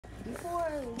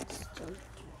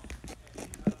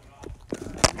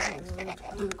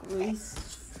Grease.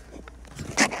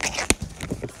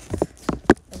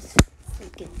 Let's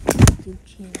freaking YouTube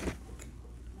channel.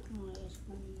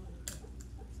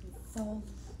 So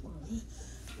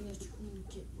we're trying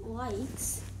to get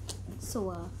likes.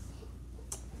 So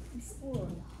before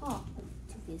I hop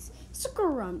to this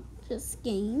scrumptious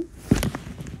game,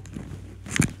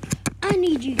 I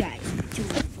need you guys to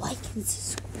like and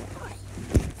subscribe.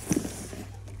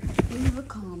 Leave a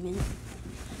comment.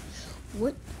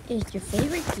 What is your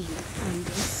favorite game on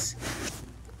this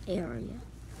area?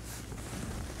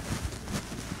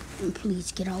 And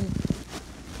please get all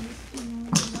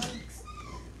likes.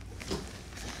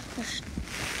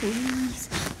 Please,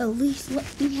 at least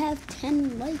let me have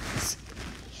 10 likes.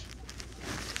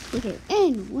 Okay,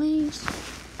 anyways,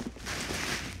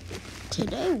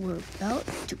 today we're about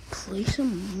to play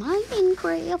some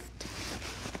Minecraft.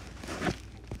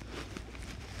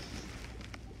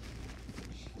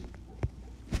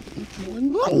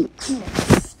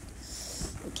 Minecraft.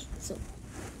 Okay, so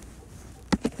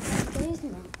today's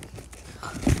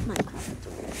Minecraft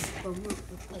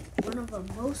is like one of the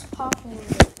most popular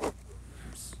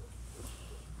games.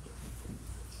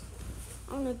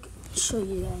 I'm gonna show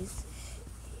you guys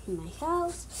my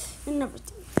house and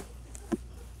everything.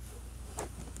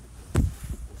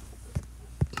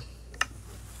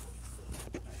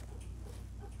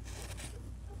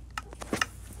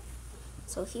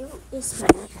 So here is my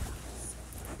house.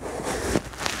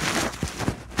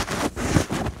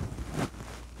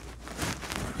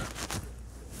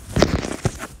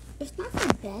 It's not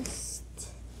the best.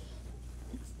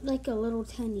 It's like a little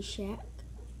tiny shack.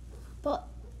 But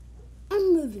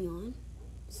I'm moving on.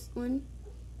 One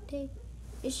day.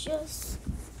 It's just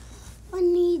I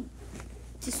need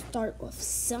to start with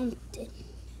something.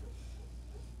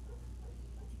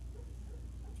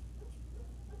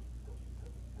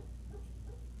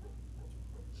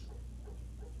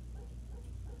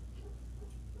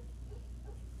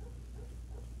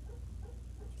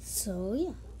 So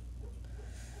yeah.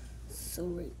 So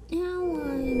right now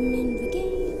I'm in the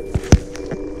game.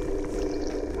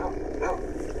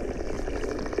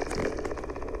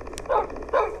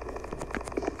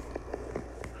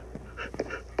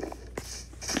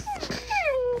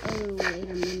 Oh wait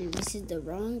a minute, this is the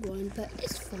wrong one, but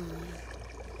it's fine.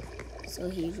 So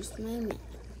here's my map.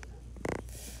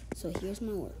 So here's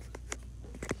my work.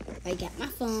 I got my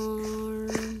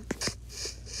farm.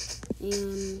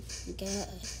 And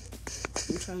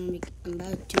I'm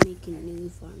about to make a new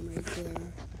farm right there.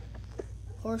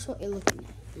 Horse, what you're looking at.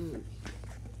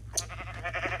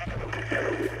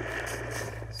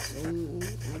 So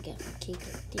I got my cake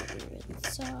right there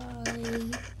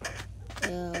inside.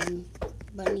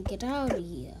 But I need to get out of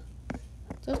here.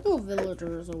 There's no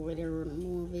villagers over there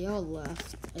anymore. They all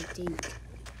left, I think.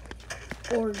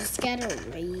 Or just got a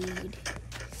raid.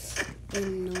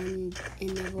 And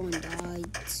everyone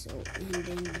died, so, and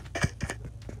then,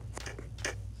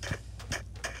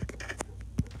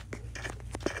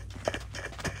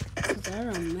 because I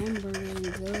remember when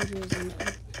villagers and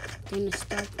gonna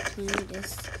start playing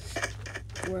this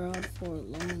world for a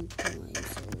long time,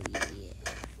 so yeah,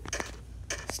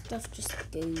 stuff just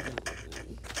goes on.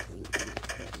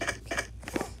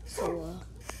 So,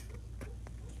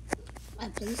 I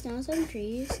placed down some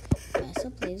trees. That's a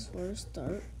place for a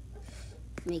start.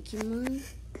 Making mine,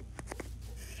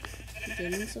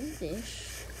 getting some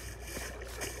fish.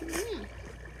 Yeah.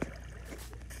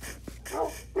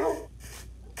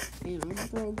 And I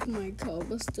broke my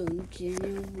cobblestone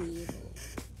generator.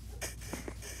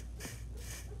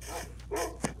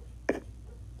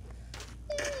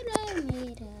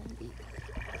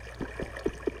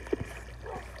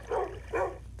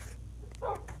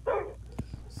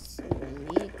 So I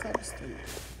made a cobblestone.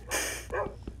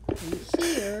 And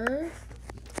here.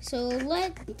 So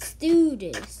let's do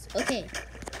this. Okay,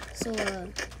 so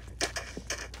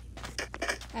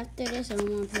after this I'm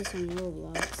gonna play some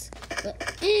Roblox. But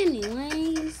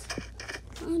anyways,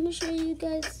 I'm gonna show you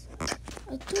guys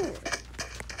a tour.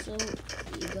 So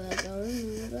you guys already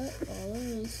know about all of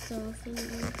this stuff and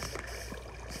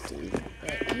everything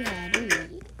that you had to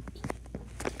need.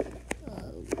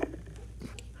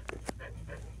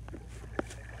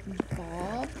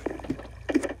 Bob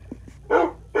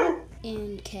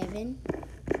and Kevin,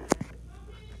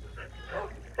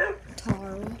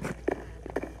 Tara,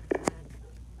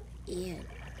 and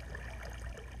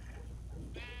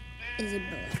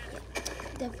Isabella. Yeah,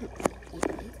 definitely. Yeah,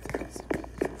 it's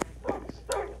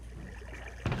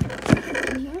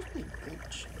and here's my good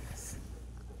chest,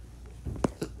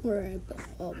 where I put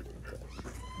all my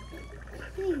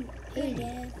good. Hey,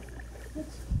 Dad.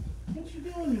 What you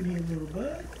doing in here, little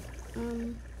bud?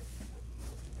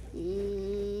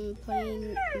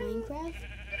 Playing Minecraft.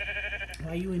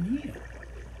 Why you in here?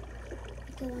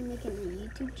 Because I'm making a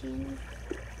YouTube channel.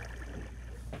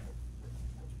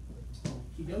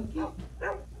 Okey-dokey.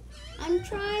 I'm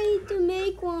trying to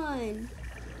make one.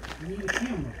 You need a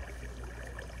camera.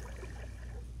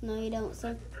 No, you don't,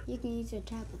 sir. You can use your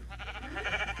tablet.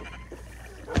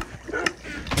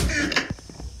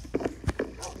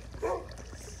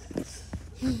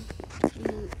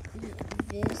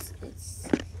 This is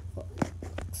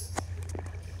Roblox.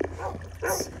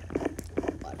 It's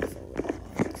wonderful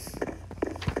Roblox.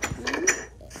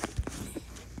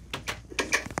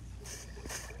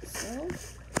 So,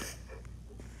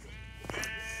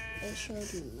 I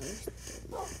showed you most of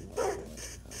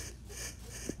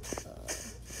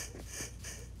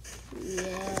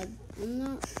yeah, I'm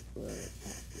not really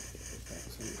happy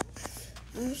with it.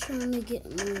 I'm just trying to get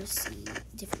more seeds,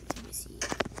 different type of seeds.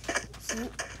 So,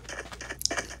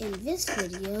 in this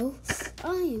video, I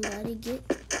am about to get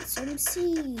some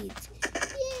seeds.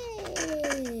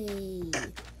 Yay!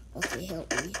 Okay,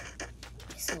 help me.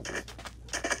 Just help me.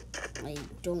 I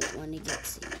don't want to get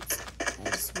seeds. I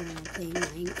just want to play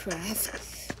Minecraft.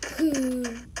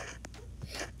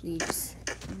 Please,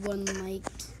 1 like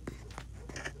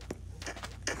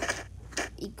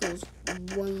equals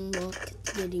 1 luck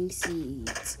getting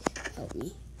seeds. Help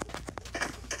me.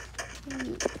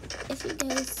 If you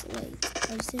guys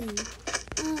are saying,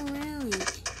 oh Rally,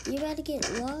 you're about to get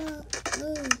lost.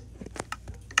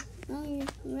 Oh,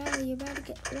 Rally, you're about to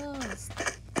get lost.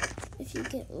 If you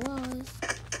get lost,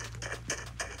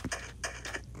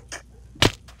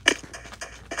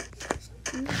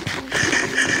 and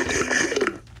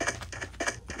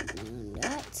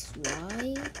that's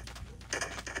why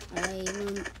I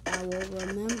will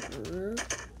remember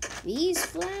these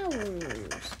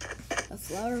flowers. The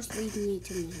flowers lead me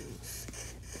to my house,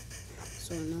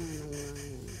 so now I know where I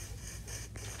am.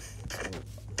 So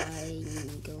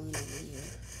I'm going over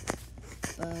here,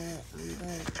 but I'm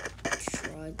gonna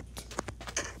try.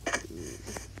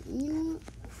 You know what?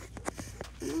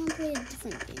 I'm gonna play a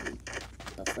different game,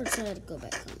 but first I gotta go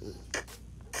back home.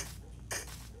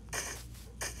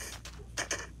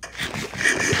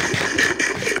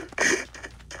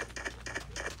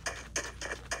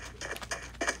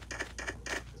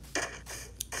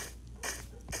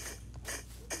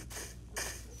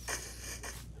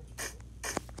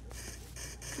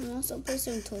 I'll also put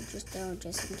some torches down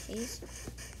just in case.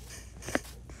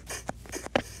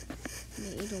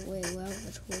 But either way, well,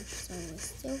 the torches are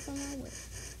still on my way.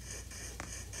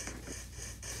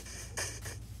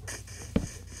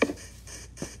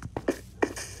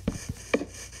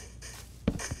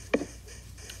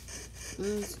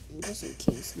 Just in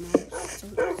case my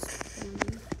okay.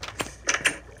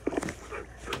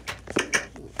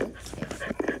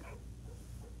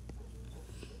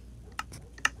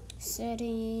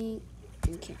 Setting.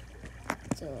 Okay.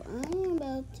 So I'm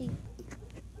about to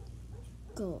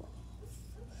go off.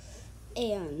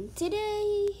 And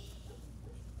today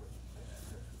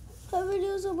our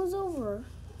video's almost over.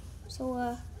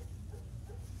 So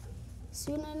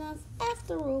soon enough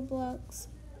after Roblox,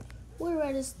 we're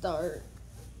ready to start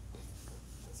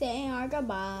saying our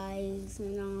goodbyes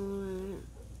and all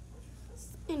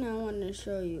that. And I want to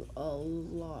show you a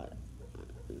lot.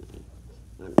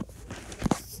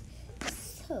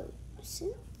 So,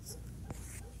 since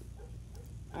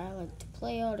I like to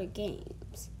play all the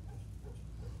games,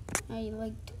 I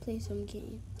like to play some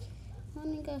games.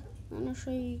 I'm gonna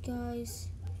show you guys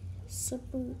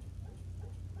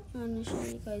I'm gonna show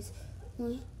you guys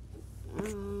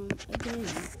a game.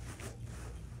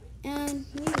 And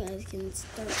you guys can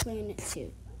start playing it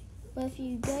too. But if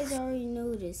you guys already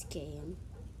know this game,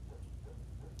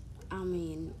 I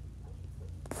mean,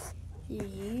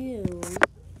 you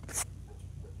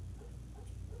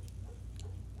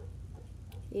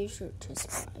should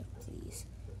subscribe, please.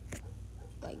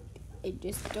 Like, I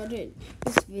just started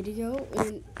this video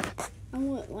and I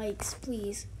want likes,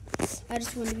 please. I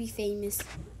just want to be famous.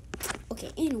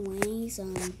 Okay, anyways,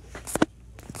 to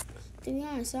be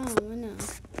honest, I don't wanna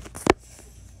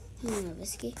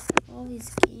escape all these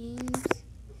games.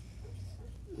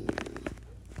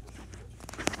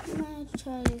 I'm gonna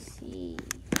try to see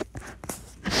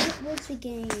what was the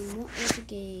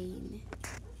game?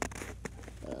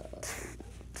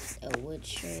 I would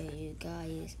show you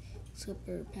guys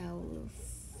superpower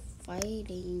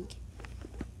fighting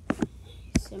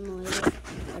simulator,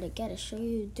 but I gotta show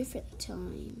you a different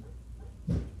time.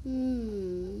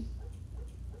 You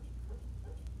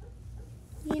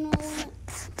know what?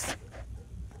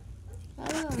 How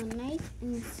about nice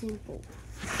and simple?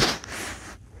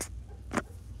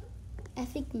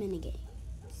 epic minigame.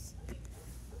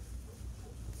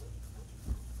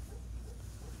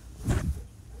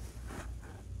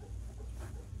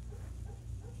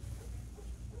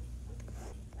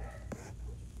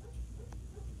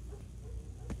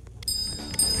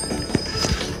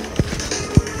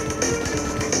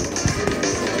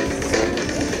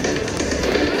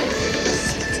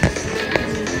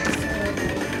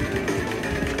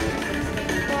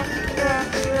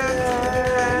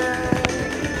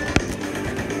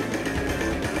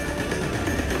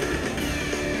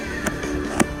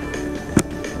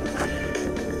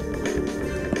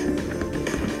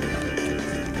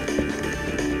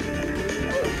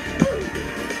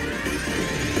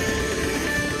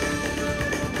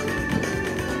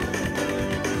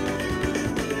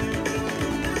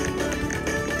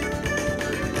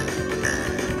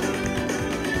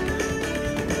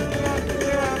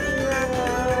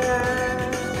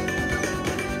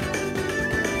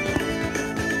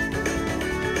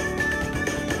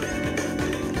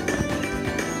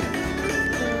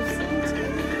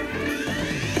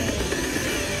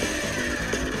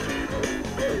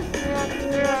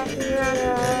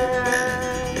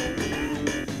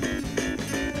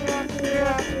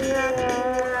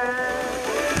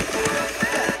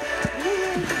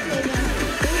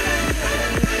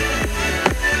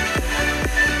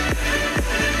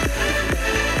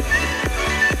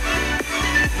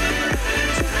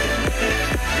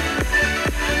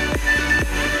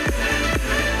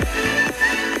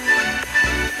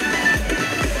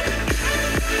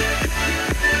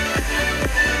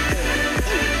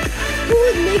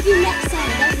 Making that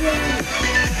sound, that's really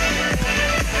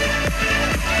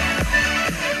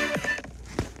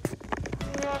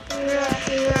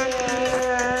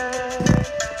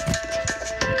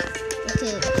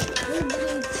okay, we're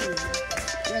going to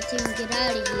let him get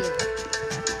out of here.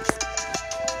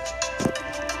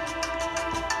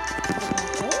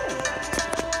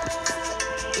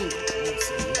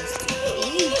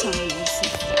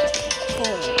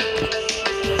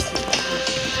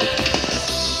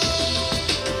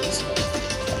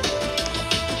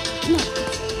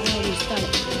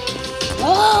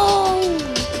 Oh!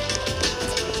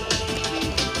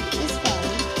 It's fine.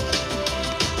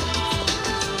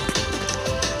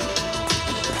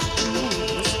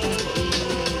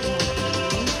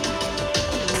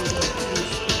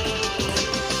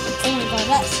 Oh my god,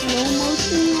 that slow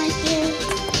motion right there.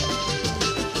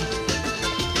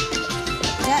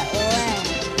 That lag.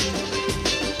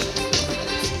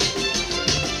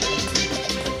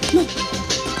 No.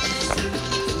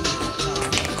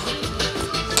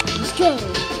 Let's go.